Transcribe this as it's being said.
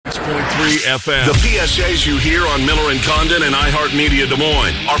FM. The PSAs you hear on Miller and Condon and iHeartMedia Des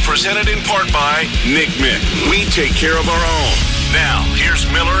Moines are presented in part by Nick Mick. We take care of our own. Now, here's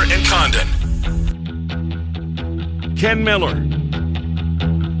Miller and Condon. Ken Miller.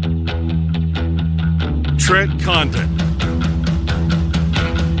 Trent Condon.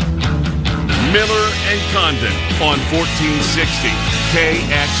 Miller and Condon on 1460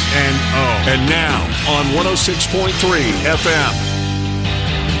 KXNO. And now on 106.3 FM.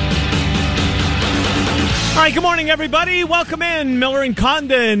 All right, good morning, everybody. Welcome in. Miller and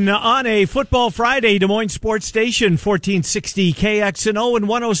Condon on a Football Friday, Des Moines Sports Station, 1460 KXNO and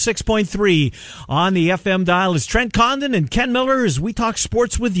 106.3 on the FM dial. It's Trent Condon and Ken Miller as we talk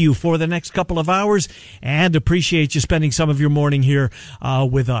sports with you for the next couple of hours, and appreciate you spending some of your morning here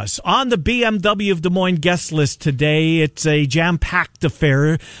with us. On the BMW of Des Moines guest list today, it's a jam-packed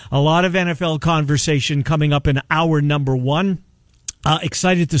affair. A lot of NFL conversation coming up in hour number one.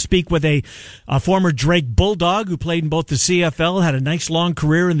 Excited to speak with a former Drake Bulldog who played in both the CFL, had a nice long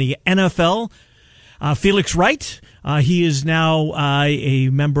career in the NFL. Felix Wright, he is now a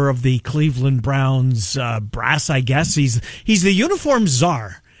member of the Cleveland Browns brass, I guess. He's the uniform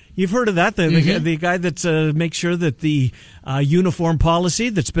czar. You've heard of that, the guy that makes sure that the uniform policy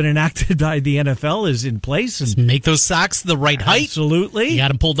that's been enacted by the NFL is in place. And make those socks the right height. Absolutely. You got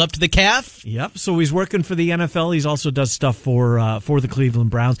them pulled up to the calf. Yep. So he's working for the NFL. He also does stuff for the Cleveland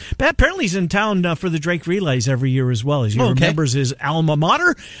Browns. But apparently he's in town for the Drake Relays every year as well, as he remembers his alma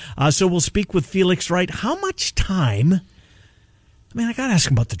mater. So we'll speak with Felix Wright. How much time... I mean, I got to ask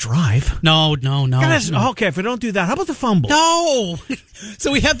him about the drive. No. Okay, if we don't do that, how about the fumble? No.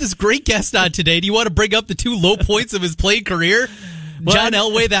 So we have this great guest on today. Do you want to bring up the two low points of his playing career? What? John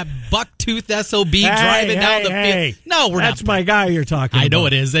Elway, that buck-tooth SOB driving down the field. No, That's my guy you're talking about. I know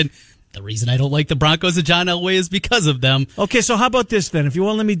it is, and the reason I don't like the Broncos and John Elway is because of them. Okay, so how about this then? If you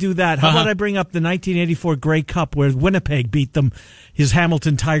won't let me do that, how about I bring up the 1984 Grey Cup where Winnipeg beat them, his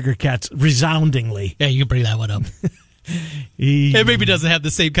Hamilton Tiger Cats, resoundingly. Yeah, you can bring that one up. It maybe doesn't have the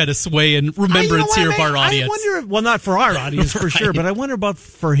same kind of sway and remembrance here of our audience. I wonder, well, not for our audience for sure, but I wonder about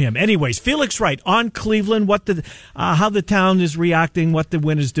for him. Anyways, Felix Wright on Cleveland, how the town is reacting, what the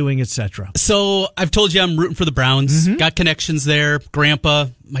win is doing, etc. So I've told you I'm rooting for the Browns. Got connections there. Grandpa,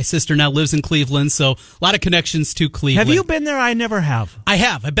 my sister now lives in Cleveland, so a lot of connections to Cleveland. Have you been there? I never have. I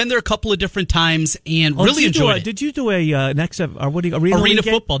have. I've been there a couple of different times and really enjoyed it. Did you do arena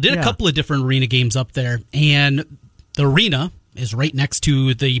football? Did a couple of different arena games up there, and the arena is right next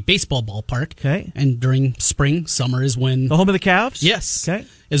to the baseball ballpark. Okay. And during spring, summer is when... The home of the Cavs? Yes. Okay.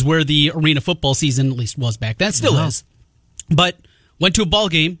 Is where the arena football season at least was back then. Still is. But went to a ball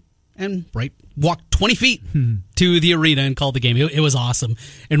game and walked 20 feet to the arena and called the game. It was awesome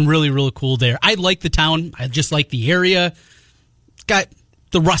and really, really cool there. I like the town. I just like the area. It's got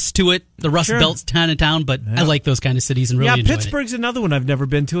the Rust to it. The Rust Belt's kind of town, but I like those kind of cities and really enjoy Pittsburgh's another one I've never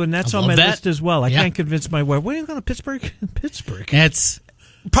been to, and that's on my list as well. I can't convince my wife. When are you going to Pittsburgh? Pittsburgh. It's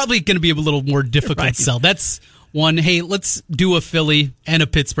probably going to be a little more difficult sell. That's one, hey, let's do a Philly and a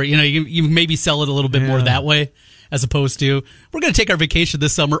Pittsburgh. You maybe sell it a little bit more that way as opposed to, we're going to take our vacation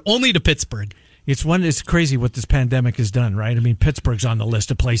this summer only to Pittsburgh. It's crazy what this pandemic has done, right? I mean, Pittsburgh's on the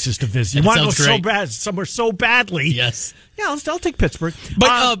list of places to visit. You want to go somewhere so badly. Yes. Yeah, I'll take Pittsburgh.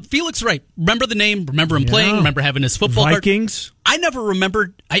 But Felix Wright, remember the name, remember him playing, remember having his football Vikings. I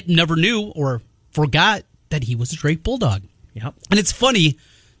never knew or forgot that he was a Drake Bulldog. Yep. And it's funny,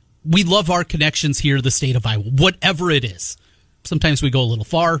 we love our connections here in the state of Iowa, whatever it is. Sometimes we go a little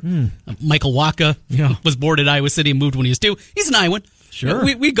far. Michael Waka was born in Iowa City and moved when he was 2. He's an Iowan. Sure.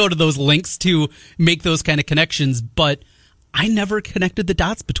 We go to those links to make those kind of connections, but I never connected the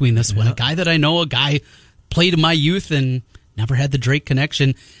dots between this one. A guy that I know, a guy played in my youth and never had the Drake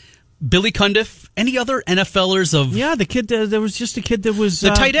connection. Billy Cundiff, any other NFLers of... Yeah, the kid, there was just a kid that was...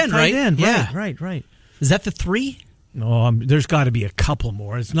 The tight end, right? Yeah. Right. Is that the 3? No, there's got to be a couple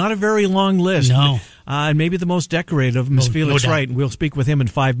more. It's not a very long list. No. And maybe the most decorated of them is Felix Wright, and we'll speak with him in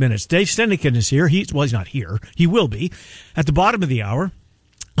 5 minutes. Dave Steniken is here. He's not here. He will be. At the bottom of the hour,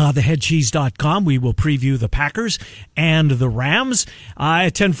 theheadcheese.com, we will preview the Packers and the Rams.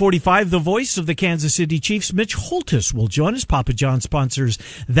 At 10:45, the voice of the Kansas City Chiefs, Mitch Holthus, will join us. Papa John sponsors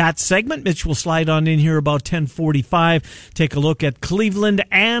that segment. Mitch will slide on in here about 10:45, take a look at Cleveland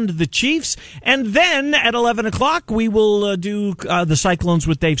and the Chiefs. And then at 11 o'clock, we will do the Cyclones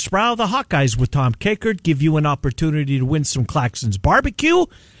with Dave Sproul, the Hawkeyes with Tom Kakert, give you an opportunity to win some Claxon's barbecue.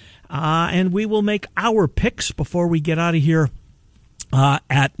 And we will make our picks before we get out of here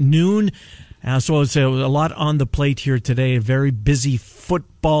at noon. So it's a lot on the plate here today. A very busy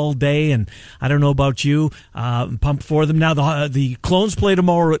football day, and I don't know about you. I'm pumped for them. Now, the Clones play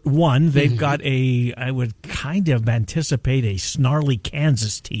tomorrow at 1. They've got I would kind of anticipate a snarly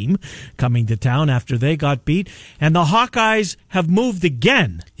Kansas team coming to town after they got beat. And the Hawkeyes have moved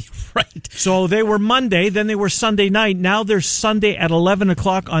again. Right. So they were Monday, then they were Sunday night. Now they're Sunday at 11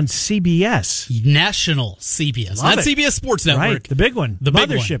 o'clock on CBS. National CBS. Not CBS Sports Network. Right, the big one. The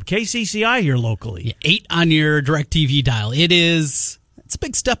mothership, big one. KCCI here locally. Yeah, 8 on your DirecTV dial. It's a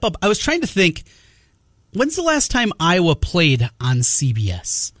big step up. I was trying to think, when's the last time Iowa played on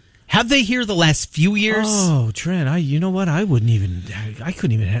CBS? Have they here the last few years? Oh, Trent, you know what? I couldn't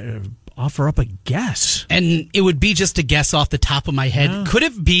even offer up a guess. And it would be just a guess off the top of my head. Yeah. Could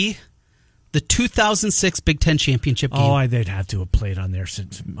it be the 2006 Big Ten Championship game? Oh, they'd have to have played on there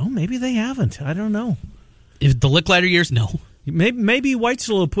since. Oh, maybe they haven't. I don't know. If the Licklider years, no. Maybe Weitzel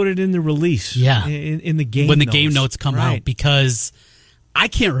will put it in the release. Yeah. In the game when the notes. game notes come out, because I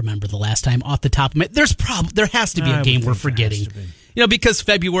can't remember the last time off the top of my head. There has to be a game we're forgetting. Because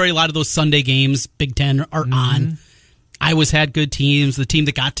February, a lot of those Sunday games, Big Ten, are on. Iowa's had good teams. The team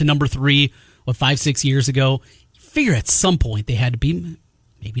that got to number 3, 5-6 years ago. Figure at some point they had to be,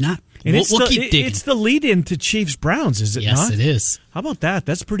 maybe not. And we'll keep digging. It's the lead-in to Chiefs-Browns, is it not? Yes, it is. How about that?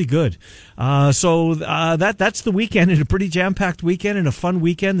 That's pretty good. So that's the weekend, and a pretty jam-packed weekend and a fun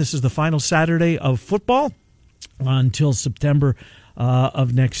weekend. This is the final Saturday of football until September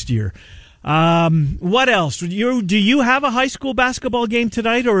of next year. What else? Do you have a high school basketball game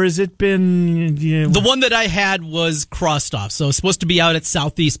tonight, or has it been? The one that I had was crossed off. So it's supposed to be out at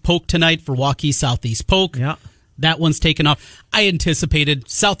Southeast Polk tonight for Waukee Southeast Polk. Yeah. That one's taken off. I anticipated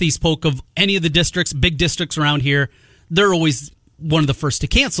Southeast Polk, of any of the districts, big districts around here, they're always one of the first to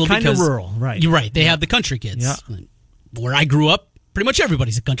cancel. Kind of rural, right? You're right. They have the country kids. Yeah. Where I grew up, pretty much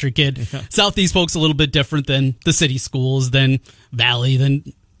everybody's a country kid. Yeah. Southeast Polk's a little bit different than the city schools, than Valley, than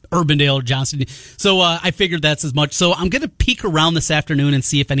Urbandale or Johnston. So I figured that's as much. So I'm going to peek around this afternoon and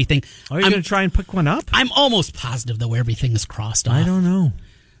see if anything. Are you going to try and pick one up? I'm almost positive, though, everything is crossed off. I don't know.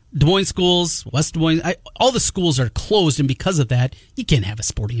 Des Moines schools, West Des Moines, all the schools are closed, and because of that, you can't have a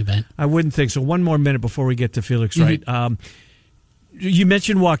sporting event. I wouldn't think so. One more minute before we get to Felix Wright. You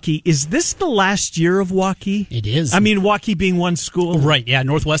mentioned Waukee. Is this the last year of Waukee? It is. I mean, Waukee being one school. Right, yeah.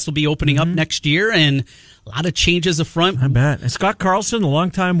 Northwest will be opening up next year, and a lot of changes up front. I bet. And Scott Carlson, the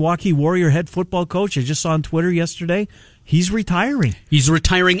longtime Waukee Warrior head football coach, I just saw on Twitter yesterday, he's retiring. He's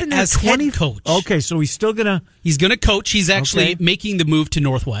retiring as head coach. Okay, so he's still going to... He's going to coach. He's actually making the move to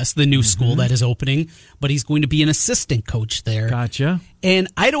Northwest, the new school that is opening, but he's going to be an assistant coach there. Gotcha. And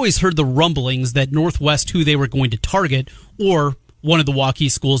I'd always heard the rumblings that Northwest, who they were going to target, or one of the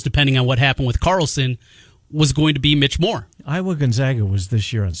Waukee schools, depending on what happened with Carlson, was going to be Mitch Moore. Iowa Gonzaga was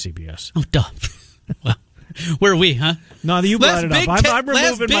this year on CBS. Oh, duh. Well, where are we, huh? No, you brought it up. I'm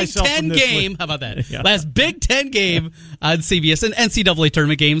removing myself from this game. How about that? Yeah. Last Big Ten game on CBS. And NCAA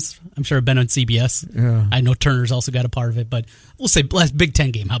tournament games, I'm sure, have been on CBS. Yeah. I know Turner's also got a part of it, but we'll say last Big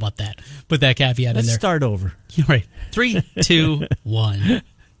Ten game. How about that? Put that caveat in there. Let's start over. You're right. 3, 2, 1.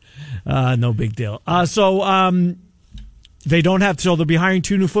 No big deal. They don't have, so they'll be hiring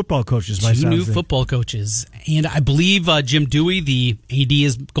 2 new football coaches. Two new football coaches. And I believe Jim Dewey, the AD,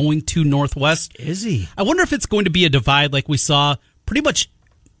 is going to Northwest. Is he? I wonder if it's going to be a divide like we saw pretty much,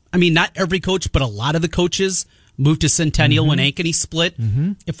 I mean, not every coach, but a lot of the coaches moved to Centennial when Ankeny split.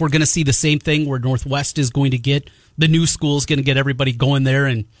 If we're going to see the same thing where Northwest is going to get, the new school's going to get everybody going there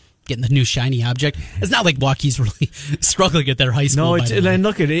and getting the new shiny object. It's not like Waukee's really struggling at their high school. No, and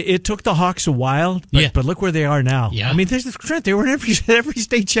look, it took the Hawks a while, but look where they are now. Yeah. I mean, they were in every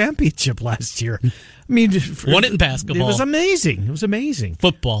state championship last year. I mean, won it in basketball. It was amazing.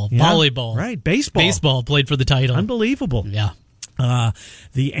 Football, volleyball, right? Baseball played for the title. Unbelievable. Yeah.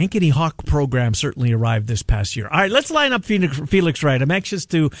 The Ankeny Hawk program certainly arrived this past year. All right, let's line up Felix Wright. I'm anxious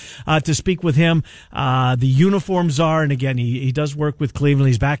to speak with him. The uniform czar, and again, he does work with Cleveland.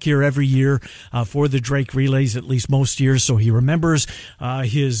 He's back here every year for the Drake Relays, at least most years, so he remembers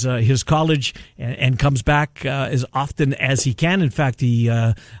his college and comes back as often as he can. In fact, he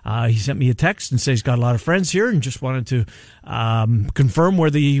sent me a text and said he's got a lot of friends here and just wanted to confirm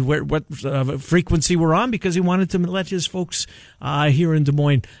what frequency we're on, because he wanted to let his folks here in Des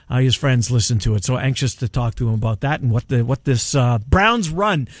Moines, his friends, listen to it. So anxious to talk to him about that and what this Browns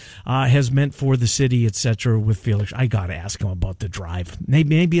run has meant for the city, etc. With Felix. I got to ask him about the drive.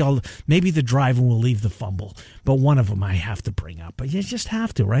 Maybe the drive will leave the fumble. but one of them I have to bring up. But you just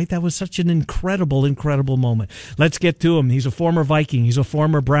have to, right? That was such an incredible, incredible moment. Let's get to him. He's a former Viking. He's a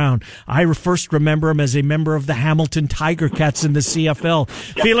former Brown. I first remember him as a member of the Hamilton Tiger Cats in the CFL.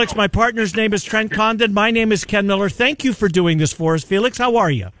 Felix, my partner's name is Trent Condon. My name is Ken Miller. Thank you for doing this for us. Felix, how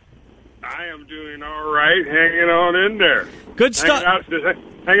are you? I am doing all right, hanging on in there. Good stuff.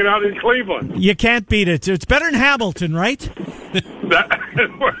 Hanging out in Cleveland. You can't beat it. It's better than Hamilton, right? Hey,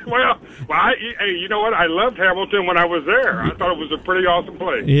 you know what? I loved Hamilton when I was there. I thought it was a pretty awesome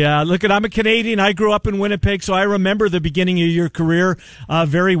place. Yeah, look, I'm a Canadian. I grew up in Winnipeg, so I remember the beginning of your career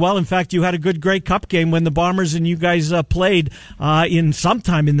very well. In fact, you had a good Grey Cup game when the Bombers and you guys played in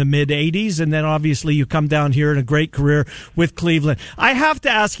sometime in the mid-'80s, and then obviously you come down here in a great career with Cleveland. I have to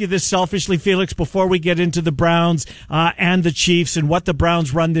ask you this selfishly, Felix, before we get into the Browns and the Chiefs and what the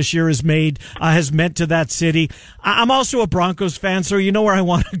Browns run this year has meant to that city. I'm also a Broncos fan, so you know where I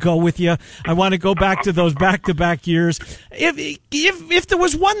want to go with you. I want to go back to those back-to-back years. If there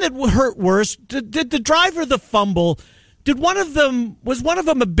was one that hurt worse, did the drive or the fumble, was one of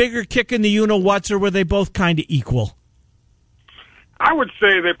them a bigger kick in the you-know-whats, or were they both kind of equal? I would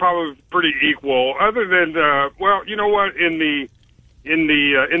say they're probably pretty equal. Other than you know what? In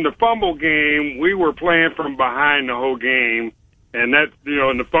the fumble game, we were playing from behind the whole game, and that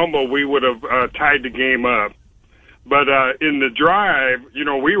in the fumble we would have tied the game up. But in the drive,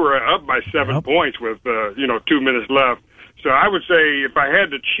 we were up by 7 points with 2 minutes left. So I would say if I had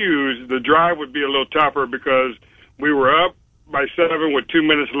to choose, the drive would be a little tougher because we were up by 7 with 2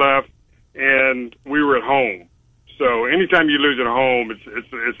 minutes left, and we were at home. So anytime you lose at home,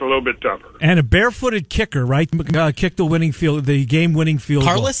 it's a little bit tougher. And a barefooted kicker, right? Kicked the game-winning field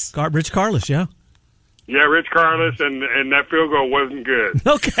Carlos? goal. Rich Carlos, yeah. Yeah, Rich Carlos, and that field goal wasn't good.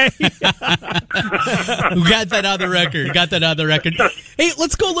 Okay. We got that on the record. Hey,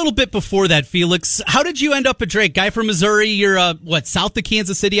 let's go a little bit before that, Felix. How did you end up at Drake? Guy from Missouri. You're, south of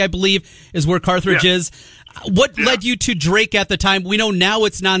Kansas City, I believe, is where Carthage is. What led you to Drake at the time? We know now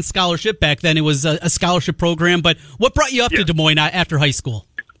it's non-scholarship. Back then it was a scholarship program. But what brought you up to Des Moines after high school?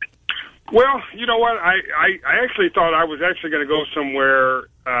 Well, you know what? I actually thought I was actually going to go somewhere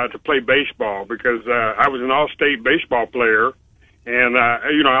to play baseball because I was an all-state baseball player, and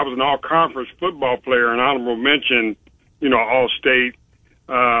I was an all-conference football player, an honorable mention, all-state.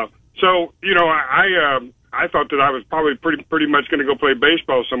 So I thought that I was probably pretty much going to go play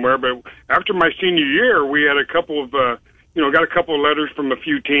baseball somewhere. But after my senior year, we had a couple of got a couple of letters from a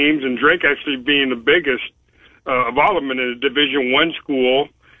few teams, and Drake actually being the biggest of all of them in a Division I school.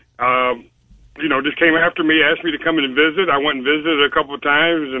 Just came after me, asked me to come in and visit. I went and visited a couple of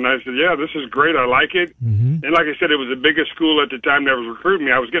times, and I said, yeah, this is great. I like it. Mm-hmm. And like I said, it was the biggest school at the time that was recruiting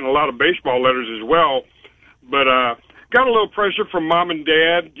me. I was getting a lot of baseball letters as well. But got a little pressure from mom and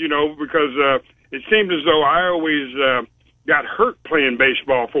dad, because it seemed as though I always got hurt playing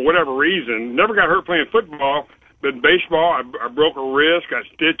baseball for whatever reason. Never got hurt playing football, but baseball, I broke a wrist, got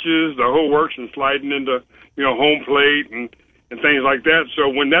stitches, the whole works, and sliding into, home plate and things like that. So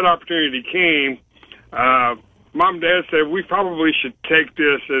when that opportunity came, Mom and Dad said, we probably should take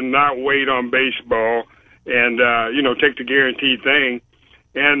this and not wait on baseball and, take the guaranteed thing.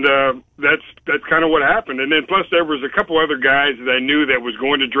 And that's kind of what happened. And then plus there was a couple other guys that I knew that was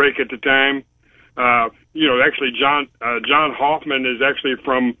going to Drake at the time. Actually John Hoffman is actually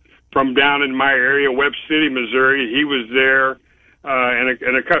from down in my area, Webb City, Missouri. He was there, and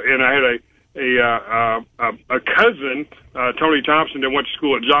I had a cousin, Tony Thompson, that went to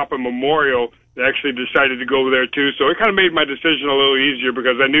school at Joplin Memorial, that actually decided to go there too. So it kind of made my decision a little easier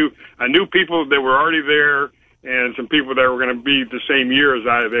because I knew people that were already there and some people that were going to be the same year as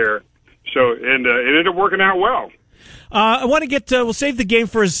I there. So it ended up working out well. I want to get we'll save the game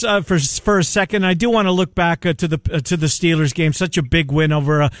for a second. I do want to look back to the Steelers game. Such a big win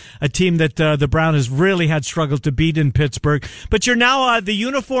over a team that the Brown has really had struggled to beat in Pittsburgh. But you're now the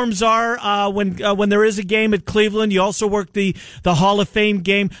uniforms are when there is a game at Cleveland. You also work the Hall of Fame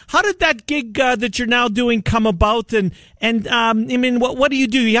game. How did that gig that you're now doing come about? And what do?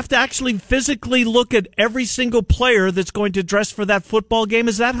 You have to actually physically look at every single player that's going to dress for that football game.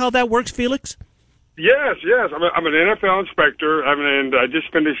 Is that how that works, Felix? Yes. I'm an NFL inspector, and I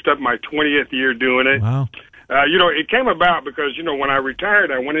just finished up my 20th year doing it. Wow. It came about because, when I retired,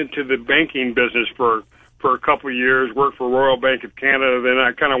 I went into the banking business for a couple of years, worked for Royal Bank of Canada. Then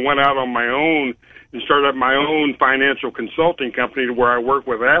I kind of went out on my own and started up my own financial consulting company where I work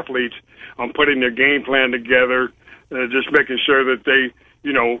with athletes on putting their game plan together, just making sure that they,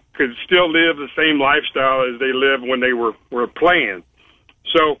 could still live the same lifestyle as they lived when they were playing.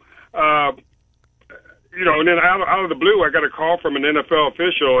 So, and then out of the blue, I got a call from an NFL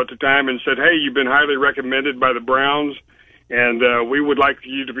official at the time and said, "Hey, you've been highly recommended by the Browns, and we would like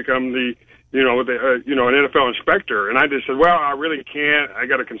you to become an NFL inspector." And I just said, "Well, I really can't. I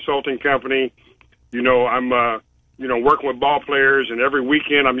got a consulting company. I'm working with ball players, and every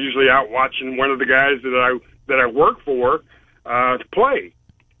weekend I'm usually out watching one of the guys that I work for to play."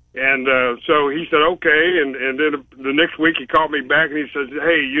 And so he said, "Okay." And then the next week he called me back and he says,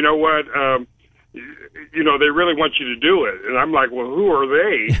 "Hey, you know what? They really want you to do it." And I'm like, "Well, who are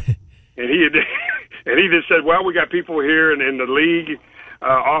they?" And he just said, "Well, we got people here in the league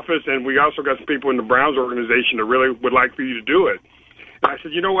office, and we also got some people in the Browns organization that really would like for you to do it." And I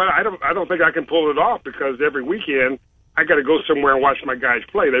said, "You know what? I don't think I can pull it off, because every weekend I got to go somewhere and watch my guys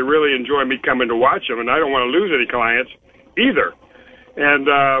play. They really enjoy me coming to watch them, and I don't want to lose any clients either." And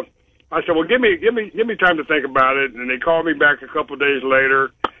I said, "Well, give me time to think about it." And they called me back a couple of days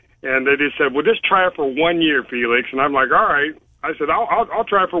later, and they just said, "Well, just try it for 1 year, Felix." And I'm like, "All right." I said, I'll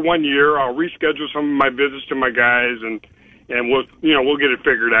try for 1 year. I'll reschedule some of my visits to my guys, and we'll get it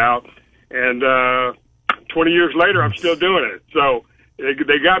figured out." And 20 years later, I'm still doing it. So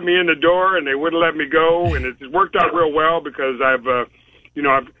they got me in the door, and they wouldn't let me go, and it worked out real well, because I've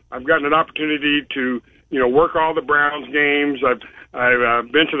gotten an opportunity to work all the Browns games.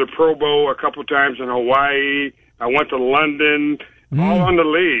 I've been to the Pro Bowl a couple times in Hawaii. I went to London, all on the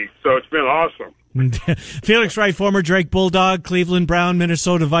league. So it's been awesome. Felix Wright, former Drake Bulldog, Cleveland Brown,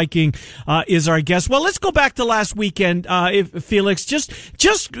 Minnesota Viking, is our guest. Well, let's go back to last weekend, Felix.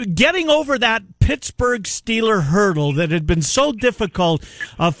 Just getting over that Pittsburgh Steeler hurdle that had been so difficult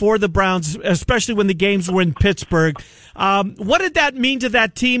for the Browns, especially when the games were in Pittsburgh. What did that mean to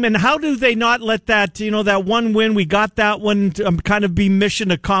that team, and how do they not let that, that one win, we got that one, kind of be mission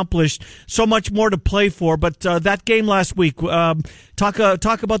accomplished? So much more to play for, but that game last week, talk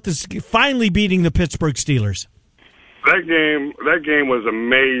about this finally beating the Pittsburgh Steelers. That game was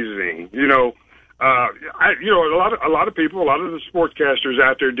amazing. A lot of people, a lot of the sportscasters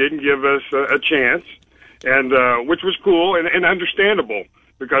out there didn't give us a chance, and which was cool and understandable,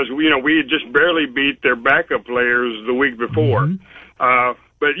 because we had just barely beat their backup players the week before.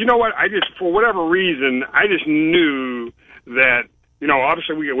 But you know what? For whatever reason, I just knew that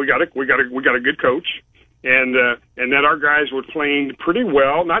obviously we got a good coach, and that our guys were playing pretty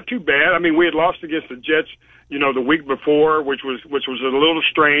well, not too bad. I mean, we had lost against the Jets, the week before, which was a little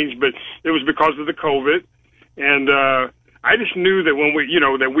strange, but it was because of the COVID, and I just knew that when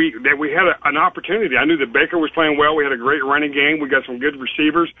we had an opportunity. I knew that Baker was playing well. We had a great running game. We got some good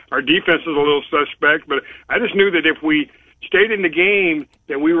receivers. Our defense is a little suspect, but I just knew that if we stayed in the game,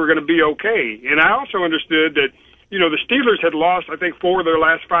 that we were going to be okay. And I also understood that, the Steelers had lost, I think, 4 of their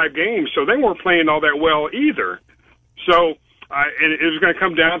last 5 games, so they weren't playing all that well either. So, and it was going to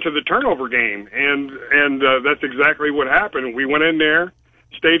come down to the turnover game, and that's exactly what happened. We went in there,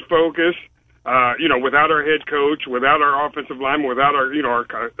 stayed focused. Without our head coach, without our offensive lineman, without our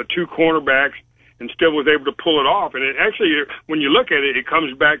 2 cornerbacks, and still was able to pull it off. And it actually, when you look at it, it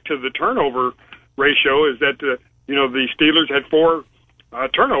comes back to the turnover ratio, is that the Steelers had 4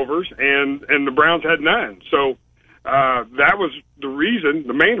 turnovers and the Browns had none. So that was the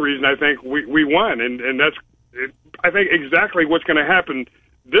main reason I think we won, and that's I think exactly what's going to happen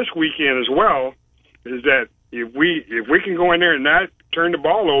this weekend as well, is that if we can go in there and not turn the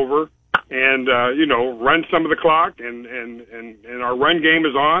ball over, and run some of the clock, and our run game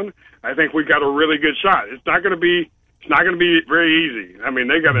is on, I think we've got a really good shot. It's not going to be very easy. I mean,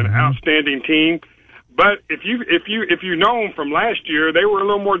 they got an outstanding team, but if you know them from last year, they were a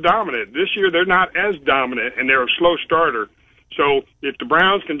little more dominant. This year, they're not as dominant, and they're a slow starter. So if the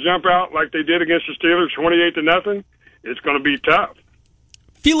Browns can jump out like they did against the Steelers, 28-0, it's going to be tough.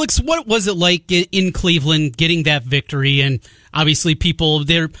 Felix, what was it like in Cleveland getting that victory? And obviously people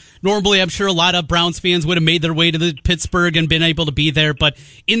there, normally I'm sure a lot of Browns fans would have made their way to the Pittsburgh and been able to be there, but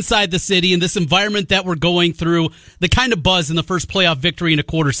inside the city and this environment that we're going through, the kind of buzz in the first playoff victory in a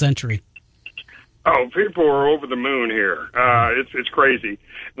quarter century. Oh, people are over the moon here. It's crazy.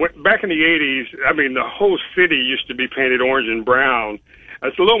 Back in the 80s, I mean, the whole city used to be painted orange and brown.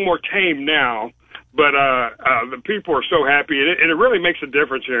 It's a little more tame now. But the people are so happy, and it really makes a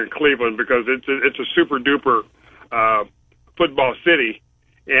difference here in Cleveland, because it's a super duper football city.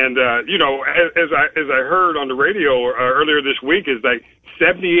 And as I heard on the radio earlier this week, is like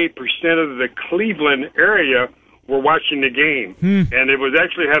 78% of the Cleveland area were watching the game, and it was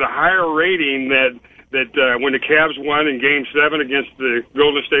actually had a higher rating that when the Cavs won in Game 7 against the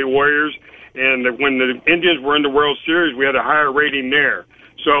Golden State Warriors, and when the Indians were in the World Series, we had a higher rating there.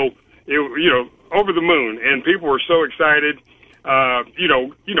 So over the moon, and people were so excited.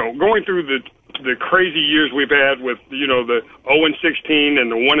 Going through the crazy years we've had with, the 0-16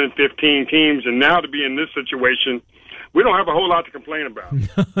 and the 1-15 teams, and now to be in this situation, we don't have a whole lot to complain about.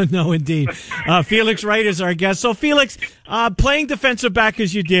 No, indeed. Felix Wright is our guest. So, Felix, playing defensive back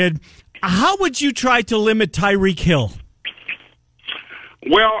as you did, how would you try to limit Tyreek Hill?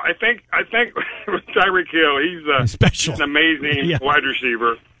 Well, I think with Tyreek Hill, he's special. He's an amazing wide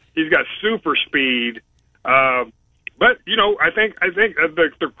receiver. He's got super speed. But, I think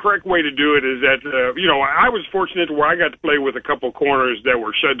the correct way to do it is that, I was fortunate to where I got to play with a couple corners that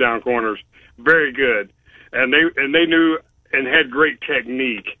were shutdown corners, very good. And they knew and had great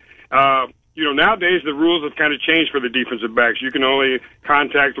technique. Nowadays the rules have kind of changed for the defensive backs. You can only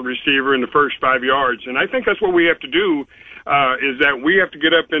contact the receiver in the first 5 yards. And I think that's what we have to do, is that we have to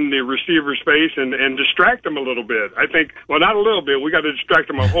get up in the receiver space and distract them a little bit. I think, well, not a little bit. We got to distract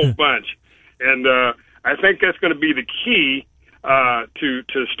them a whole bunch. And, I think that's going to be the key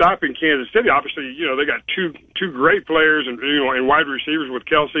to stopping Kansas City. Obviously, they got two great players and wide receivers with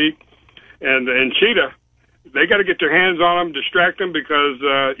Kelsey and Cheetah. They got to get their hands on them, distract them, because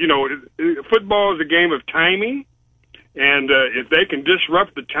football is a game of timing, and if they can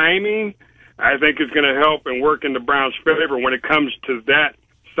disrupt the timing, I think it's going to help and work in the Browns' favor when it comes to that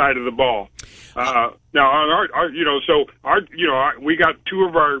side of the ball. Now, on we got two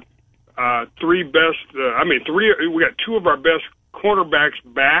of our we got two of our best cornerbacks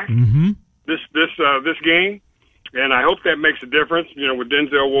back this game, and I hope that makes a difference. With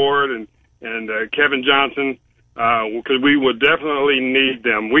Denzel Ward and Kevin Johnson, because we will definitely need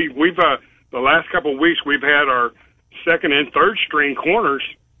them. We've the last couple of weeks we've had our second and third string corners,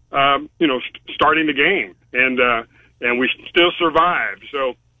 starting the game, and we still survived.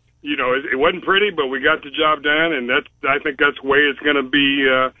 So. It wasn't pretty, but we got the job done, and I think that's the way it's going to be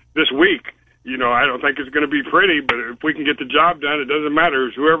this week. I don't think it's going to be pretty, but if we can get the job done, it doesn't matter.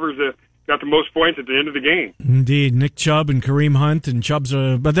 It's whoever's got the most points at the end of the game. Indeed. Nick Chubb and Kareem Hunt, and Chubb's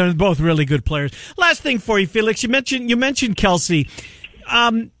but they're both really good players. Last thing for you, Felix, you mentioned Kelsey.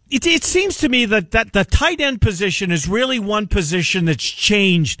 It seems to me that the tight end position is really one position that's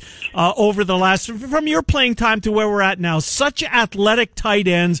changed over the last, from your playing time to where we're at now. Such athletic tight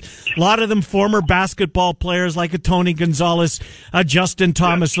ends, a lot of them former basketball players like a Tony Gonzalez, Justin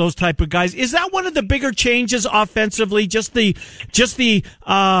Thomas, those type of guys. Is that one of the bigger changes offensively? Just the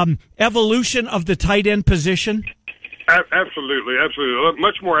evolution of the tight end position? Absolutely.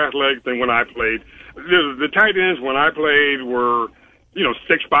 Much more athletic than when I played. The tight ends when I played were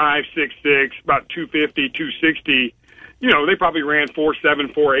 6'5", 6'6", about 250, 260. They probably ran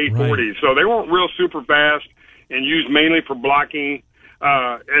 4.7, 4.8 40. So they weren't real super fast and used mainly for blocking.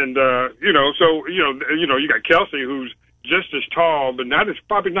 You got Kelsey, who's just as tall, but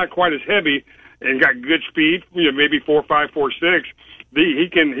probably not quite as heavy, and got good speed. Maybe 4.5, 4.6. He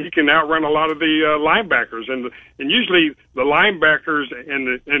can outrun a lot of the linebackers, and usually the linebackers and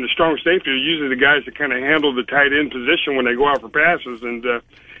the strong safety are usually the guys that kind of handle the tight end position when they go out for passes, and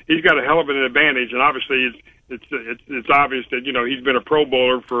he's got a hell of an advantage. And obviously, it's obvious that he's been a Pro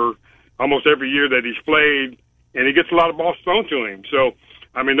Bowler for almost every year that he's played, and he gets a lot of balls thrown to him. So,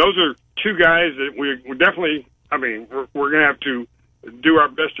 those are two guys that we're definitely. We're going to have to do our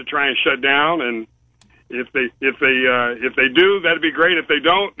best to try and shut down, and if they do, that'd be great. If they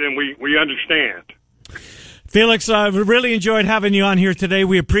don't, then we understand. Felix, we really enjoyed having you on here today.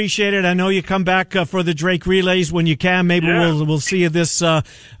 We appreciate it. I know you come back for the Drake Relays when you can. Maybe we'll see you this.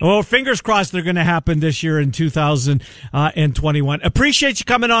 Fingers crossed they're going to happen this year in 2021. Appreciate you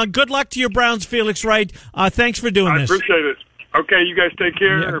coming on. Good luck to your Browns, Felix Wright. Thanks for doing this. I appreciate it. Okay, you guys take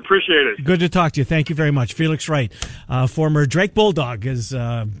care. Yeah. Appreciate it. Good to talk to you. Thank you very much. Felix Wright, former Drake Bulldog,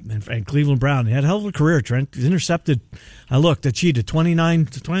 and Cleveland Brown. He had a hell of a career, Trent. He's intercepted, I looked, at Cheetah, 29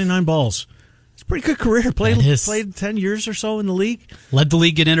 balls. It's a pretty good career. Played 10 years or so in the league. Led the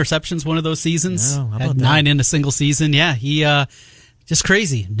league in interceptions one of those seasons. Yeah, had 9 in a single season. Yeah, he just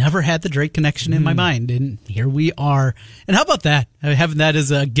crazy. Never had the Drake connection in my mind, and here we are. And how about that? Having that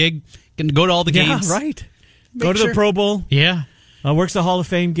as a gig, getting to go to all the games. Yeah, right. Go to the Pro Bowl. Yeah. Works the Hall of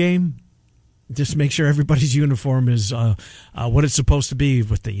Fame game. Just make sure everybody's uniform is what it's supposed to be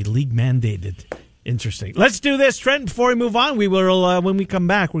with the league mandated. Interesting. Let's do this, Trent. Before we move on, we will, when we come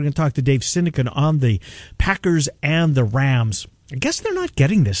back, we're going to talk to Dave Sinekin on the Packers and the Rams. I guess they're not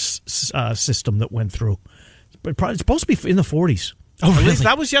getting this system that went through. It's supposed to be in the 40s. Oh, really? At least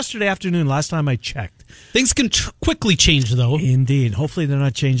that was yesterday afternoon, last time I checked. Things can quickly change, though. Indeed. Hopefully they're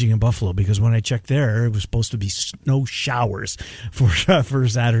not changing in Buffalo, because when I checked there, it was supposed to be snow showers for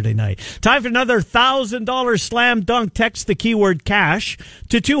Saturday night. Time for another $1,000 slam dunk. Text the keyword cash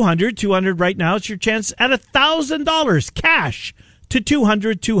to 200. 200 right now. It's your chance at $1,000 cash to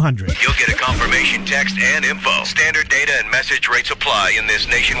 200-200. You'll get a confirmation text and info. Standard data and message rates apply in this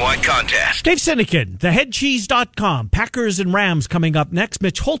nationwide contest. Dave Sinekin, theheadcheese.com. Packers and Rams coming up next.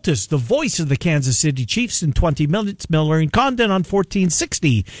 Mitch Holtis, the voice of the Kansas City Chiefs in 20 minutes. Miller and Condon on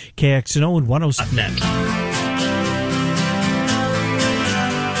 1460 KXNO and 106. Next.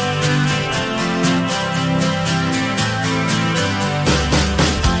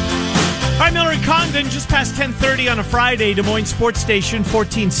 Hi, Miller and Condon, just past 10:30 on a Friday, Des Moines Sports Station,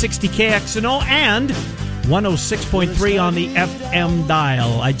 1460 KXNO and 106.3 on the FM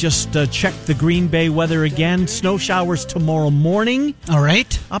dial. I just checked the Green Bay weather again. Snow showers tomorrow morning. All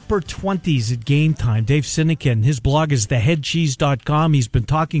right. Upper 20s at game time. Dave Sinekin, his blog is theheadcheese.com. He's been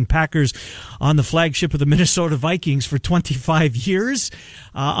talking Packers on the flagship of the Minnesota Vikings for 25 years.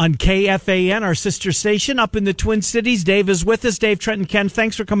 On KFAN, our sister station up in the Twin Cities. Dave is with us. Dave, Trent, and Ken,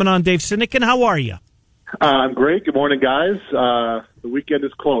 thanks for coming on. Dave Sinekin, how are you? I'm great. Good morning, guys. The weekend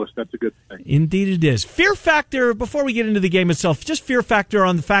is close. That's a good thing. Indeed it is. Fear factor, before we get into the game itself, just fear factor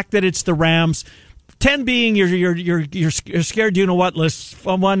on the fact that it's the Rams. 10 being you're scared, you know what, list.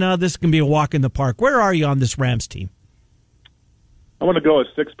 This can be a walk in the park. Where are you on this Rams team? I want to go at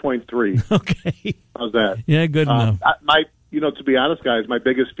 6.3. Okay. How's that? Yeah, good enough. To be honest, guys, my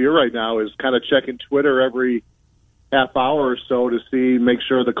biggest fear right now is kind of checking Twitter every half hour or so to make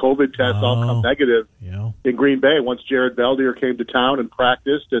sure the COVID tests all come negative in Green Bay. Once Jared Valdir came to town and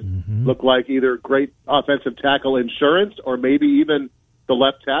practiced, it looked like either great offensive tackle insurance or maybe even the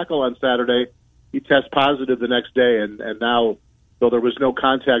left tackle on Saturday. He tests positive the next day, and now, though there was no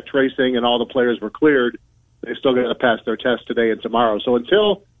contact tracing and all the players were cleared, they still got to pass their test today and tomorrow. So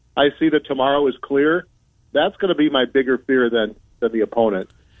until I see that tomorrow is clear, that's going to be my bigger fear than the opponent.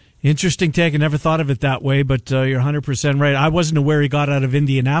 Interesting take. I never thought of it that way, but you're 100% right. I wasn't aware he got out of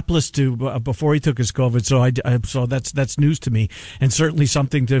Indianapolis before he took his COVID, so that's news to me, and certainly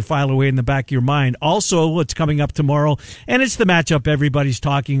something to file away in the back of your mind. Also, what's coming up tomorrow, and it's the matchup everybody's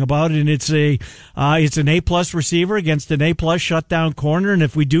talking about, and it's an A-plus receiver against an A-plus shutdown corner, and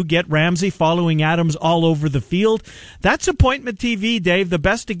if we do get Ramsey following Adams all over the field, that's appointment TV, Dave, the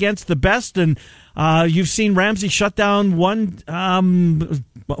best against the best, and you've seen Ramsey shut down one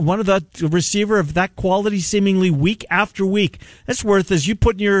of the receiver of that quality seemingly week after week. That's worth, as you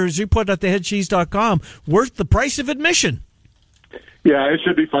put at theheadcheese.com, worth the price of admission. Yeah, it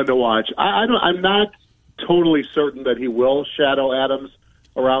should be fun to watch. I'm not totally certain that he will shadow Adams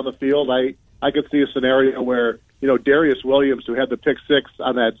around the field. I could see a scenario where, Darius Williams, who had the pick six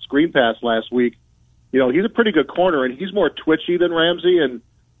on that screen pass last week, he's a pretty good corner, and he's more twitchy than Ramsey, and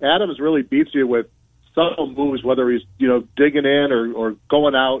Adams really beats you with subtle moves, whether he's, digging in or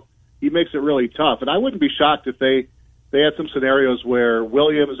going out. He makes it really tough. And I wouldn't be shocked if they had some scenarios where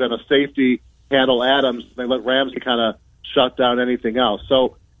Williams and a safety handle Adams, and they let Ramsey kind of shut down anything else.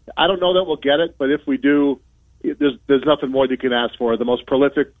 So I don't know that we'll get it, but if we do, there's nothing more that you can ask for.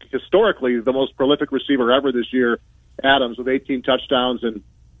 Historically, the most prolific receiver ever this year, Adams, with 18 touchdowns, and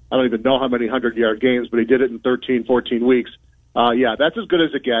I don't even know how many 100-yard games, but he did it in 13, 14 weeks. That's as good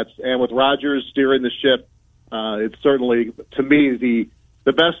as it gets. And with Rodgers steering the ship, it's certainly, to me,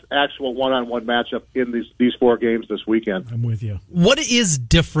 the best actual one-on-one matchup in these four games this weekend. I'm with you. What is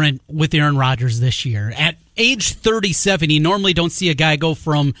different with Aaron Rodgers this year? At age 37, you normally don't see a guy go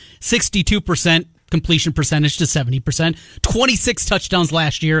from 62% completion percentage to 70%, 26 touchdowns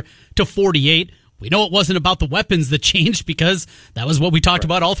last year to 48. We know it wasn't about the weapons that changed, because that was what we talked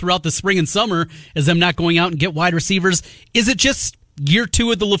about all throughout the spring and summer, is them not going out and get wide receivers. Is it just year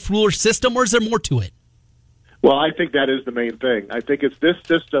two of the LaFleur system, or is there more to it? Well, I think that is the main thing. I think it's this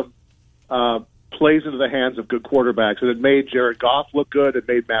system plays into the hands of good quarterbacks, and it made Jared Goff look good. It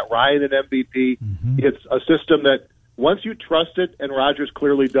made Matt Ryan an MVP. Mm-hmm. It's a system that once you trust it, and Rodgers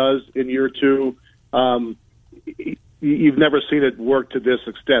clearly does in year two, you've never seen it work to this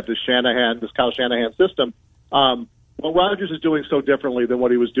extent, this Kyle Shanahan system. What Rodgers is doing so differently than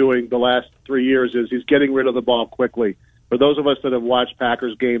what he was doing the last 3 years is he's getting rid of the ball quickly. For those of us that have watched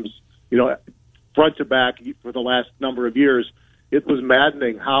Packers games, front to back for the last number of years, it was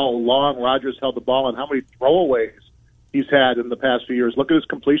maddening how long Rodgers held the ball and how many throwaways he's had in the past few years. Look at his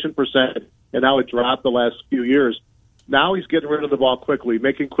completion percent and how it dropped the last few years. Now he's getting rid of the ball quickly,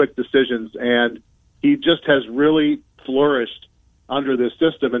 making quick decisions, and he just has really flourished under this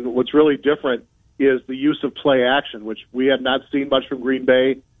system. And what's really different is the use of play action, which we have not seen much from Green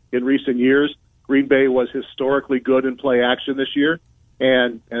Bay in recent years. Green Bay was historically good in play action this year.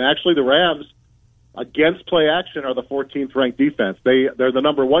 And actually the Rams, against play action, are the 14th ranked defense. They're the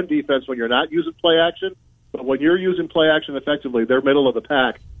number one defense when you're not using play action, but when you're using play action effectively, they're middle of the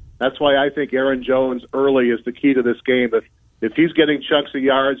pack. That's why I think Aaron Jones early is the key to this game. if he's getting chunks of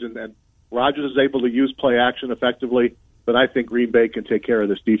yards and Rodgers is able to use play action effectively, then I think Green Bay can take care of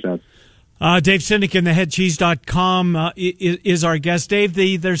this defense. Dave Sindikin, theheadcheese.com, is our guest.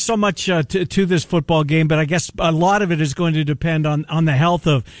 Dave, there's so much to this football game, but I guess a lot of it is going to depend on the health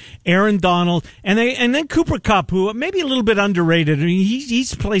of Aaron Donald and then Cooper Kupp, who may be a little bit underrated. I mean,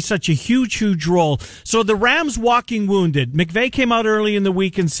 he's played such a huge role. So the Rams walking wounded. McVay came out early in the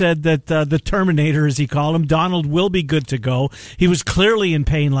week and said that the Terminator, as he called him, Donald, will be good to go. He was clearly in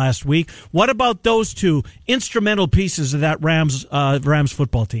pain last week. What about those two instrumental pieces of that Rams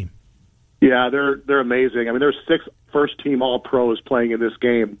football team? Yeah, they're amazing. I mean, there's 6 first-team All-Pros playing in this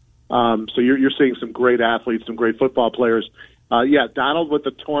game. So you're seeing some great athletes, some great football players. Donald with the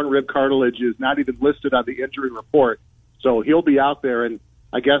torn rib cartilage is not even listed on the injury report. So he'll be out there, and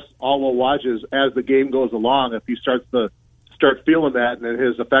I guess all we'll watch is as the game goes along, if he starts to feeling that and then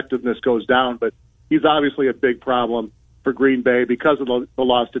his effectiveness goes down. But he's obviously a big problem for Green Bay because of the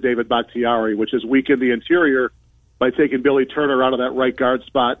loss to David Bakhtiari, which has weakened the interior by taking Billy Turner out of that right guard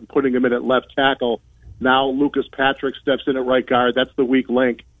spot and putting him in at left tackle. Now Lucas Patrick steps in at right guard. That's the weak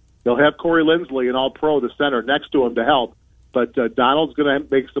link. They'll have Corey Linsley, an all-pro, the center, next to him to help. But Donald's going to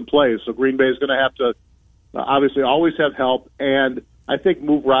make some plays, so Green Bay is going to have to obviously always have help, and I think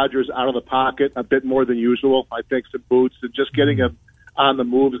move Rodgers out of the pocket a bit more than usual. I think some boots and just getting him on the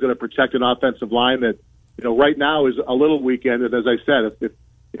move is going to protect an offensive line that, right now is a little weakened. And as I said,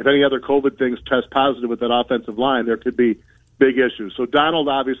 if any other COVID things test positive with that offensive line, there could be big issues. So Donald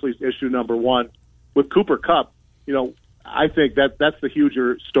obviously is issue number one. With Cooper Kupp, I think that's the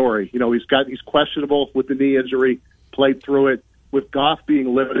huger story. He's questionable with the knee injury, played through it. With Goff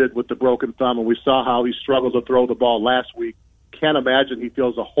being limited with the broken thumb, and we saw how he struggled to throw the ball last week, can't imagine he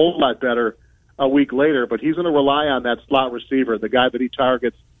feels a whole lot better a week later, but he's going to rely on that slot receiver, the guy that he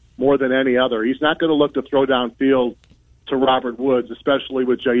targets more than any other. He's not going to look to throw downfield to Robert Woods, especially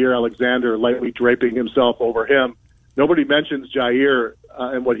with Jair Alexander lightly draping himself over him. Nobody mentions Jair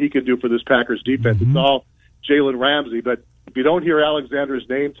and what he can do for this Packers defense. It's all Jalen Ramsey, but if you don't hear Alexander's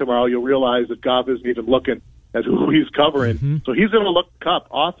name tomorrow, you'll realize that Goff isn't even looking at who he's covering. So he's going to look Kupp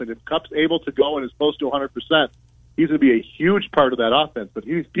often. If Kupp's able to go and is close to 100%, he's going to be a huge part of that offense. But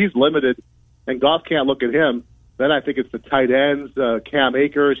he's limited, and Goff can't look at him. Then I think it's the tight ends, Cam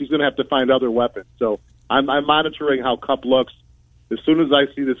Akers. He's going to have to find other weapons. So I'm monitoring how Kupp looks as soon as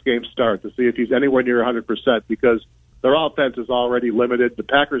I see this game start to see if he's anywhere near 100% because their offense is already limited. The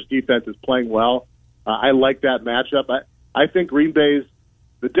Packers' defense is playing well. I like that matchup. I think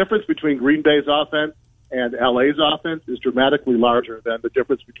the difference between Green Bay's offense and LA's offense is dramatically larger than the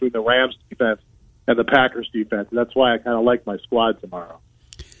difference between the Rams' defense and the Packers' defense. And that's why I kind of like my squad tomorrow.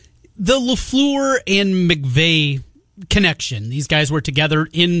 The LaFleur and McVay connection, these guys were together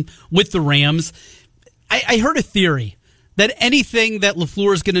with the Rams. I heard a theory that anything that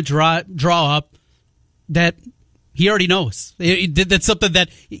LaFleur is going to draw up that he already knows. That's something that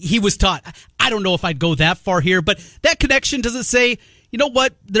he was taught. I don't know if I'd go that far here, but that connection doesn't say, you know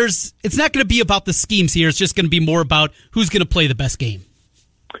what, it's not going to be about the schemes here. It's just going to be more about who's going to play the best game.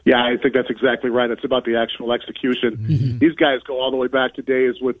 Yeah, I think that's exactly right. It's about the actual execution. These guys go all the way back to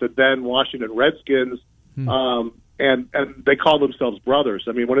days with the then Washington Redskins, and they call themselves brothers.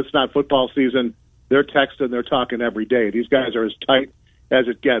 I mean, when it's not football season, they're texting, they're talking every day. These guys are as tight as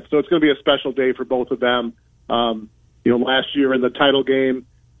it gets. So it's going to be a special day for both of them. Last year in the title game,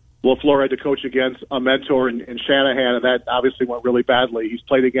 LaFleur had to coach against a mentor in Shanahan, and that obviously went really badly. He's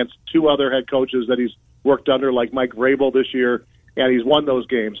played against 2 other head coaches that he's worked under, like Mike Vrabel this year, and he's won those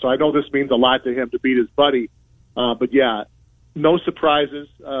games. So I know this means a lot to him to beat his buddy. But, yeah, no surprises.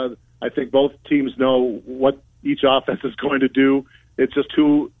 I think both teams know what each offense is going to do. It's just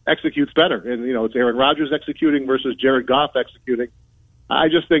who executes better. And, it's Aaron Rodgers executing versus Jared Goff executing. I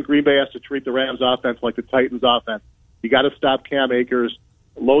just think Green Bay has to treat the Rams offense like the Titans offense. You got to stop Cam Akers,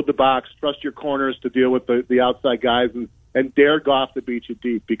 load the box, trust your corners to deal with the outside guys, and dare Goff to beat you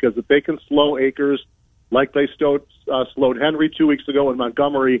deep. Because if they can slow Akers like they slowed Henry 2 weeks ago and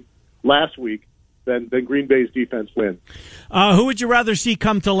Montgomery last week, then Green Bay's defense wins. Who would you rather see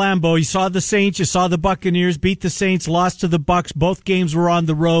come to Lambeau? You saw the Saints, you saw the Buccaneers beat the Saints, lost to the Bucs. Both games were on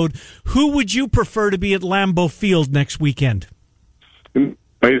the road. Who would you prefer to be at Lambeau Field next weekend?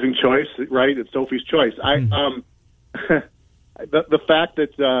 Amazing choice, right? It's Sophie's choice. The fact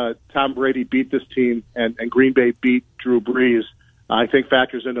that Tom Brady beat this team and Green Bay beat Drew Brees, I think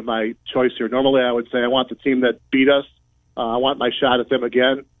factors into my choice here. Normally I would say I want the team that beat us. I want my shot at them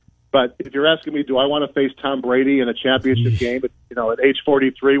again. But if you're asking me, do I want to face Tom Brady in a championship game at age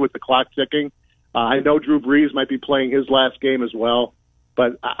 43 with the clock ticking? I know Drew Brees might be playing his last game as well.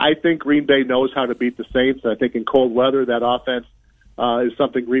 But I think Green Bay knows how to beat the Saints. I think in cold weather, that offense is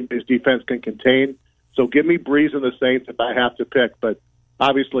something Green Bay's defense can contain. So give me Breeze and the Saints if I have to pick. But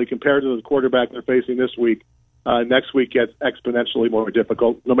obviously, compared to the quarterback they're facing this week, next week gets exponentially more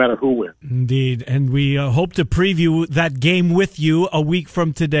difficult, no matter who wins. Indeed, and we hope to preview that game with you a week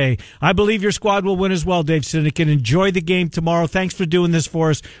from today. I believe your squad will win as well, Dave Sinekin. Enjoy the game tomorrow. Thanks for doing this for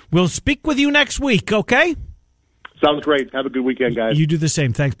us. We'll speak with you next week, okay? Sounds great. Have a good weekend, guys. You do the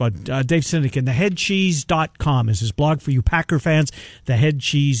same. Thanks, bud. Dave Sinekin, theheadcheese.com is his blog for you Packer fans,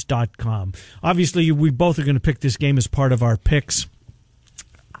 theheadcheese.com. Obviously, we both are going to pick this game as part of our picks.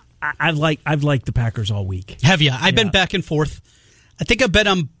 I've liked the Packers all week. Have you? I've been back and forth. I think I bet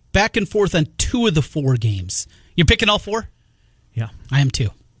I'm back and forth on 2 of the 4 games. You're picking all 4? Yeah. I am too.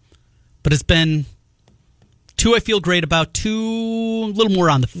 But it's been 2 I feel great about, 2 a little more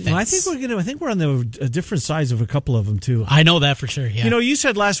on the fence. Well, I think we're on the different sides of a couple of them too. I know that for sure. Yeah. You know, you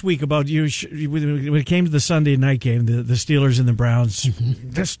said last week about when it came to the Sunday night game, the Steelers and the Browns.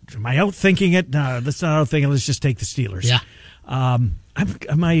 Am I outthinking it? No, let's not outthinking it. Let's just take the Steelers. Yeah.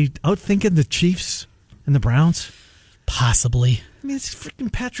 Am I outthinking the Chiefs and the Browns? Possibly. I mean, it's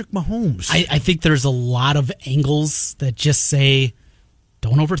freaking Patrick Mahomes. I think there's a lot of angles that just say,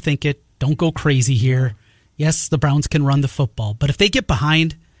 don't overthink it. Don't go crazy here. Yes, the Browns can run the football, but if they get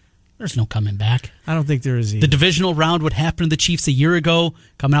behind, there's no coming back. I don't think there is either. The divisional round, what happened to the Chiefs a year ago,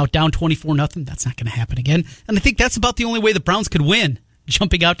 coming out down 24-0, that's not going to happen again. And I think that's about the only way the Browns could win,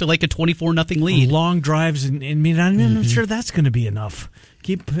 jumping out to like a 24-0 lead. Long drives, and I mean, I'm not sure that's going to be enough.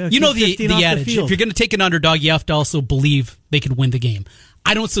 Keep the adage. If you're going to take an underdog, you have to also believe they can win the game.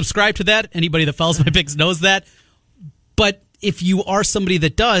 I don't subscribe to that. Anybody that follows my picks knows that. But if you are somebody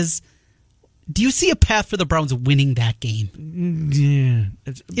that does, do you see a path for the Browns winning that game? Yeah.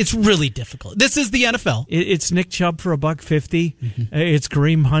 It's really difficult. This is the NFL. It's Nick Chubb for $150. It's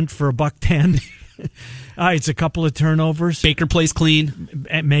Kareem Hunt for $110. It's a couple of turnovers. Baker plays clean.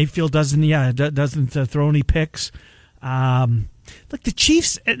 Mayfield doesn't throw any picks. Look, the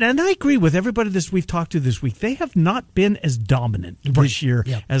Chiefs, and I agree with everybody we've talked to this week, they have not been as dominant this year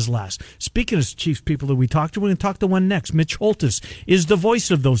as last. Speaking of Chiefs people that we talked to, we're going to talk to one next. Mitch Holthus is the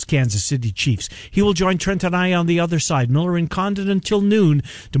voice of those Kansas City Chiefs. He will join Trent and I on the other side. Miller and Condon until noon.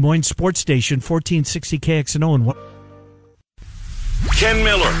 Des Moines Sports Station, 1460 KXNO. And Ken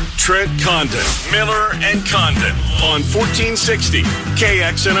Miller, Trent Condon, Miller and Condon on 1460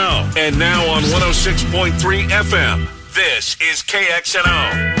 KXNO and now on 106.3 FM. This is KXNO.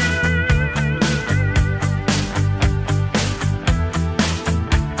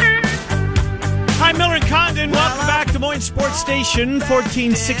 Hi, Miller and Condon. Welcome back to Des Moines Sports Station,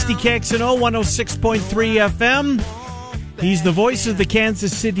 1460 KXNO, 106.3 FM. He's the voice of the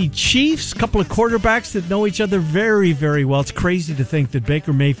Kansas City Chiefs, a couple of quarterbacks that know each other very, very well. It's crazy to think that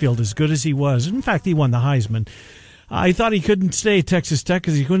Baker Mayfield, as good as he was, in fact, he won the Heisman. I thought he couldn't stay at Texas Tech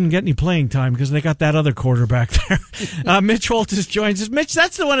because he couldn't get any playing time because they got that other quarterback there. Mitch Holthus joins us. Mitch,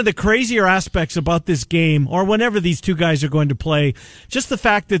 that's one of the crazier aspects about this game, or whenever these two guys are going to play. Just the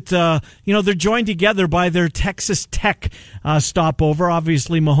fact that they're joined together by their Texas Tech stopover.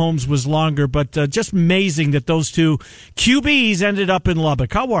 Obviously, Mahomes was longer, but just amazing that those two QBs ended up in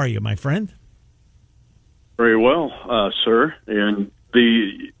Lubbock. How are you, my friend? Very well, sir. And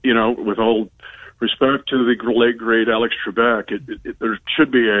with all respect to the late great Alex Trebek, there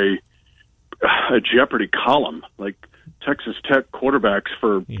should be a Jeopardy column like Texas Tech quarterbacks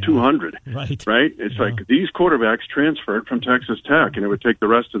for 200. Right? It's like these quarterbacks transferred from Texas Tech, and it would take the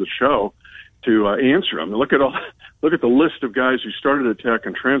rest of the show to answer them. Look at the list of guys who started at Tech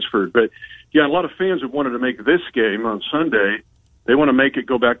and transferred. But yeah, a lot of fans have wanted to make this game on Sunday. They want to make it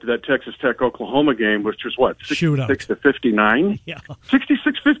go back to that Texas Tech-Oklahoma game, which was, 66-59? Yeah.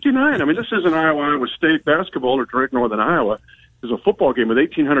 66-59. I mean, this isn't Iowa State basketball or direct Northern Iowa. It's a football game with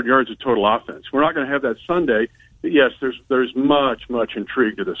 1,800 yards of total offense. We're not going to have that Sunday. But yes, there's much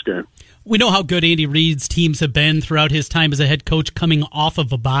intrigue to this game. We know how good Andy Reid's teams have been throughout his time as a head coach coming off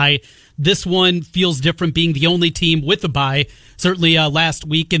of a bye. This one feels different, being the only team with a bye. Certainly last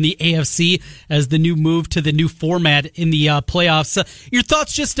week in the AFC as the new move to the new format in the playoffs. Your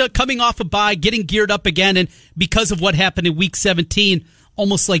thoughts just coming off a bye, getting geared up again, and because of what happened in Week 17,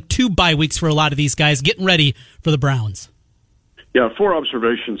 almost like 2 bye weeks for a lot of these guys, getting ready for the Browns. Yeah, 4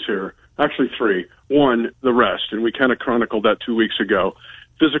 observations here. Actually 3. 1, the rest, and we kind of chronicled that 2 weeks ago.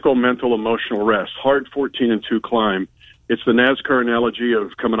 Physical, mental, emotional rest. Hard 14-2 climb. It's the NASCAR analogy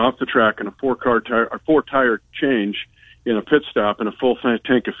of coming off the track in a 4-tire change in a pit stop and a full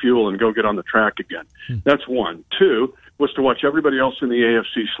tank of fuel and go get on the track again. That's one. Two was to watch everybody else in the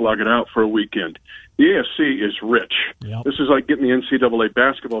AFC slug it out for a weekend. The AFC is rich. Yep. This is like getting the NCAA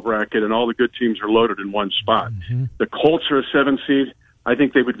basketball bracket, and all the good teams are loaded in one spot. The Colts are a 7 seed. I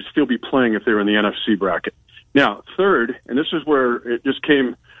think they would still be playing if they were in the NFC bracket. Now, third, and this is where it just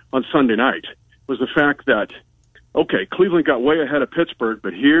came on Sunday night, was the fact that, okay, Cleveland got way ahead of Pittsburgh,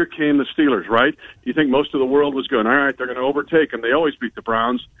 but here came the Steelers, right? Do you think most of the world was going, all right, they're going to overtake them? They always beat the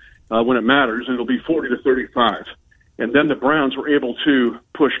Browns when it matters, and it'll be 40-35. And then the Browns were able to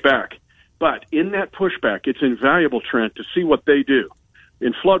push back. But in that pushback, it's invaluable, Trent, to see what they do.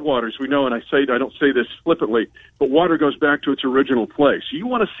 In floodwaters, we know, and I don't say this flippantly, but water goes back to its original place. You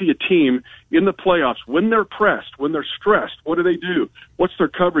want to see a team in the playoffs when they're pressed, when they're stressed. What do they do? What's their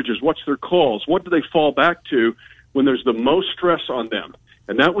coverages? What's their calls? What do they fall back to when there's the most stress on them?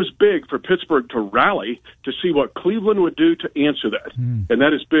 And that was big for Pittsburgh to rally to see what Cleveland would do to answer that. And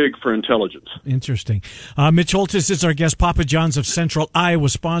that is big for intelligence. Interesting. Mitch Holthus is our guest. Papa John's of Central Iowa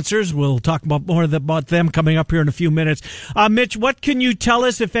sponsors. We'll talk more about them coming up here in a few minutes. Mitch, what can you tell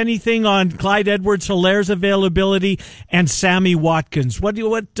us, if anything, on Clyde Edwards-Hilaire's availability and Sammy Watkins?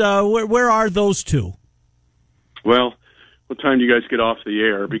 Where are those two? Well, what time do you guys get off the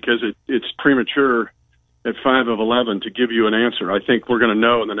air? Because it's premature at 5 of 11 to give you an answer. I think we're going to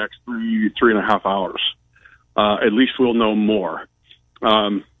know in the next three and a half hours. At least we'll know more.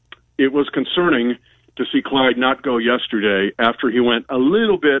 It was concerning to see Clyde not go yesterday after he went a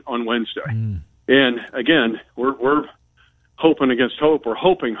little bit on Wednesday. And again, we're hoping against hope, or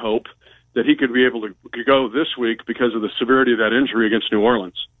hoping hope, that he could be able to go this week because of the severity of that injury against New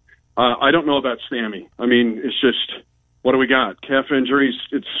Orleans. I don't know about Sammy. I mean, it's just, what do we got? Calf injuries,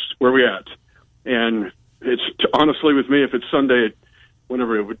 it's where we at. And it's honestly, with me, if it's Sunday at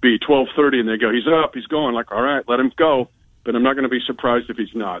whenever it would be 12:30 and they go, he's up, he's going, like, all right, let him go. But I'm not going to be surprised if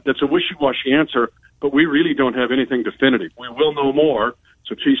he's not. That's a wishy-washy answer, but we really don't have anything definitive. We will know more,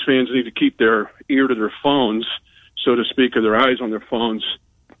 so Chiefs fans need to keep their ear to their phones, so to speak, or their eyes on their phones,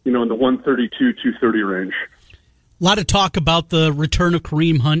 in the 132, 230 range. A lot of talk about the return of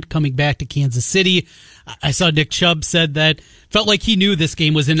Kareem Hunt coming back to Kansas City. I saw Nick Chubb said that felt like he knew this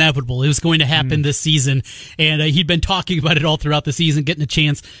game was inevitable. It was going to happen this season, and he'd been talking about it all throughout the season, getting a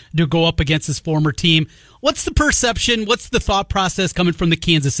chance to go up against his former team. What's the perception? What's the thought process coming from the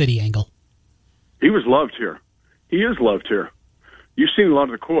Kansas City angle? He was loved here. He is loved here. You've seen a lot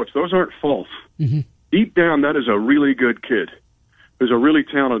of the quotes. Those aren't false. Deep down, that is a really good kid. He's a really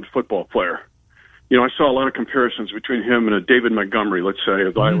talented football player. I saw a lot of comparisons between him and a David Montgomery, let's say,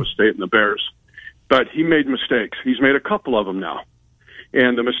 of Iowa State and the Bears. But he made mistakes. He's made a couple of them now.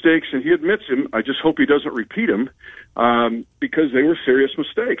 And the mistakes, and he admits them, I just hope he doesn't repeat them, because they were serious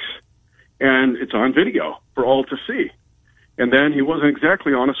mistakes. And it's on video for all to see. And then he wasn't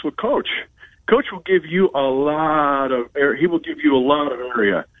exactly honest with Coach. Coach will give you a lot of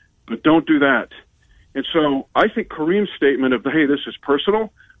area, but don't do that. And so I think Kareem's statement of, hey, this is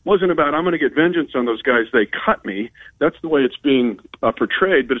personal, wasn't about, I'm going to get vengeance on those guys, they cut me. That's the way it's being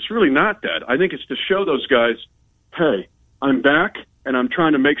portrayed, but it's really not that. I think it's to show those guys, hey, I'm back, and I'm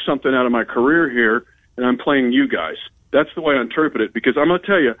trying to make something out of my career here, and I'm playing you guys. That's the way I interpret it, because I'm going to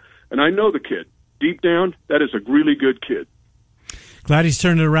tell you, and I know the kid, deep down, that is a really good kid. Glad he's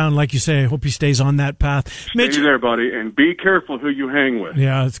turned it around, like you say. I hope he stays on that path. Stay there, buddy, and be careful who you hang with.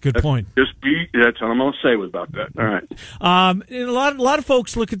 Yeah, that's a good point. That's all I'm going to say about that. All right. A lot of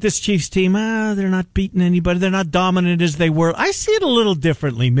folks look at this Chiefs team. They're not beating anybody. They're not dominant as they were. I see it a little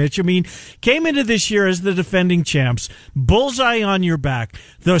differently, Mitch. I mean, came into this year as the defending champs, bullseye on your back.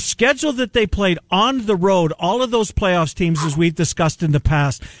 The schedule that they played on the road, all of those playoffs teams, as we've discussed in the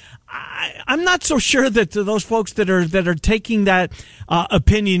past, I'm not so sure that those folks that are taking that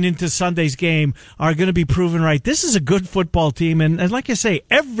opinion into Sunday's game are going to be proven right. This is a good football team, and like I say,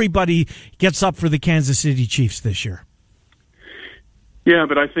 everybody gets up for the Kansas City Chiefs this year. Yeah,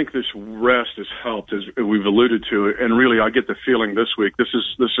 but I think this rest has helped, as we've alluded to, and really I get the feeling this week this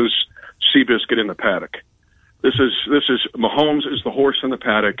is Seabiscuit in the paddock. This is Mahomes is the horse in the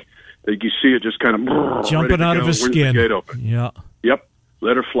paddock. You see it just kind of jumping out of his skin. The gate open. Yeah. Yep.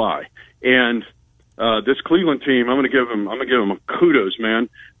 Let her fly. And this Cleveland team, I'm going to give them kudos, man.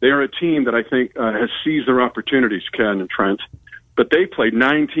 They are a team that I think has seized their opportunities, Ken and Trent. But they played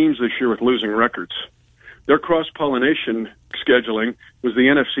 9 teams this year with losing records. Their cross-pollination scheduling was the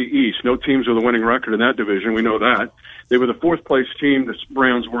NFC East. No teams with a winning record in that division. We know that. They were the 4th-place team. The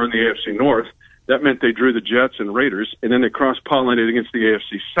Browns were in the AFC North. That meant they drew the Jets and Raiders, and then they cross-pollinated against the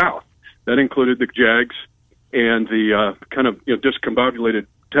AFC South. That included the Jags and the kind of discombobulated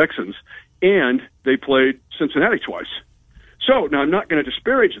Texans, and they played Cincinnati twice. So now I'm not going to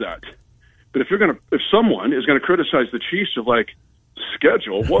disparage that, but if someone is going to criticize the Chiefs of like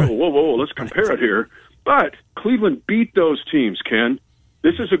schedule, whoa, let's compare it here. But Cleveland beat those teams, Ken.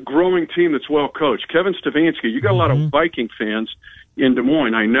 This is a growing team that's well coached. Kevin Stefanski, you got a lot of Viking fans in Des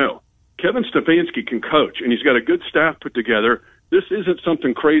Moines, I know. Kevin Stefanski can coach, and he's got a good staff put together. This isn't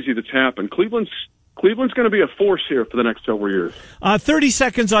something crazy that's happened. Cleveland's going to be a force here for the next several years. 30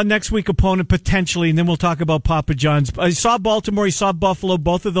 seconds on next week opponent, potentially, and then we'll talk about Papa John's. I saw Baltimore, you saw Buffalo.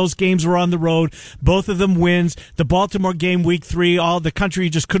 Both of those games were on the road. Both of them wins. The Baltimore game, week 3, all the country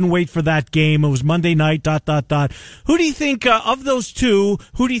just couldn't wait for that game. It was Monday night, ... Who do you think, of those two,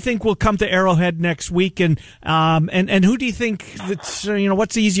 who do you think will come to Arrowhead next week? And who do you think that's,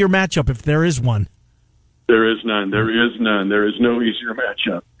 what's the easier matchup if there is one? There is none. There is none. There is no easier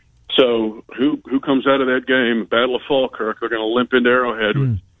matchup. So who comes out of that game, Battle of Falkirk, they're going to limp into Arrowhead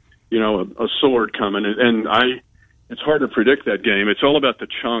with, a sword coming. And it's hard to predict that game. It's all about the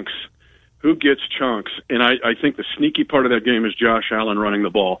chunks. Who gets chunks? And I think the sneaky part of that game is Josh Allen running the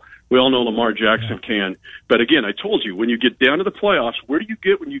ball. We all know Lamar Jackson can. But again, I told you, when you get down to the playoffs, where do you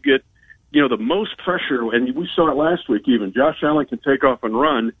get when you get, the most pressure? And we saw it last week even. Josh Allen can take off and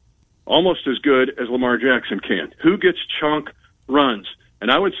run almost as good as Lamar Jackson can. Who gets chunk runs? And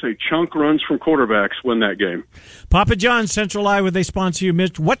I would say chunk runs from quarterbacks win that game. Papa John's, Central Iowa, they sponsor you,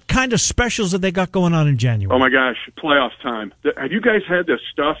 Mitch. What kind of specials have they got going on in January? Oh, my gosh, playoff time. Have you guys had the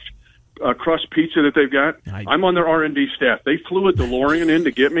stuffed crust pizza that they've got? I'm on their R&D staff. They flew a DeLorean in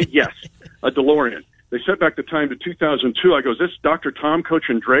to get me? Yes, a DeLorean. They set back the time to 2002. I go, is this Dr. Tom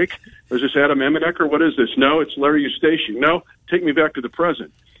coaching Drake? Or is this Adam Amenecker? What is this? No, it's Larry Eustachian. No, take me back to the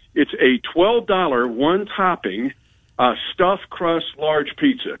present. It's a $12 one-topping stuffed crust large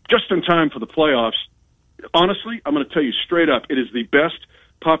pizza, just in time for the playoffs. Honestly, I'm going to tell you straight up, it is the best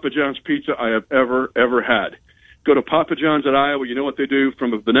Papa John's pizza I have ever had. Go to Papa John's at Iowa. You know what they do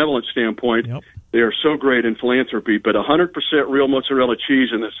from a benevolent standpoint. Yep. They are so great in philanthropy, but 100% real mozzarella cheese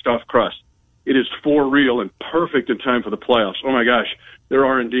in this stuffed crust. It is for real and perfect in time for the playoffs. Oh, my gosh, their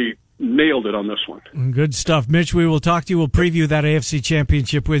R&D nailed it on this one. Good stuff. Mitch, we will talk to you. We'll preview that AFC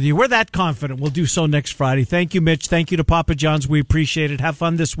Championship with you. We're that confident. We'll do so next Friday. Thank you, Mitch. Thank you to Papa John's. We appreciate it. Have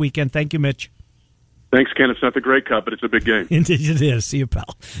fun this weekend. Thank you, Mitch. Thanks, Ken. It's not the Grey Cup, but it's a big game. Indeed it is. See you,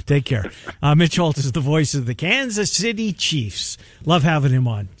 pal. Take care. Mitch Holt is the voice of the Kansas City Chiefs. Love having him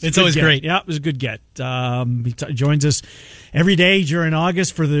on. It's always great. Yeah, it was a good get. He joins us every day during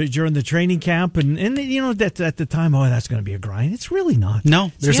August during the training camp, and at the time, that's going to be a grind. It's really not.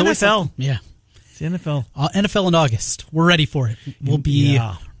 No, there's the NFL. Yeah, it's the NFL. NFL in August. We're ready for it. We'll be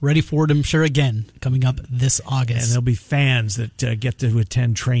ready for it, I'm sure, again coming up this August. And there'll be fans that get to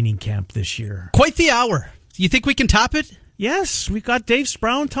attend training camp this year. Quite the hour. You think we can top it? Yes, we got Dave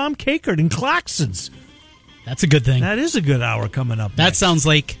Sproul, Tom Kakert, and Claxons. That's a good thing. That is a good hour coming up. That sounds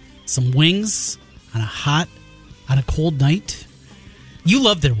like some wings on a cold night. You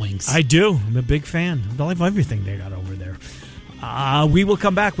love their wings. I do. I'm a big fan. I love everything they got over there. We will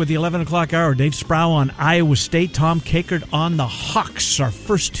come back with the 11 o'clock hour. Dave Sproul on Iowa State, Tom Kakert on the Hawks. Our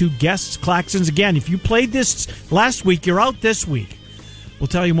first two guests, Claxons. Again, if you played this last week, you're out this week. We'll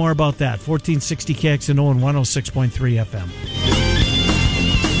tell you more about that. 1460 KXNO and 106.3 FM.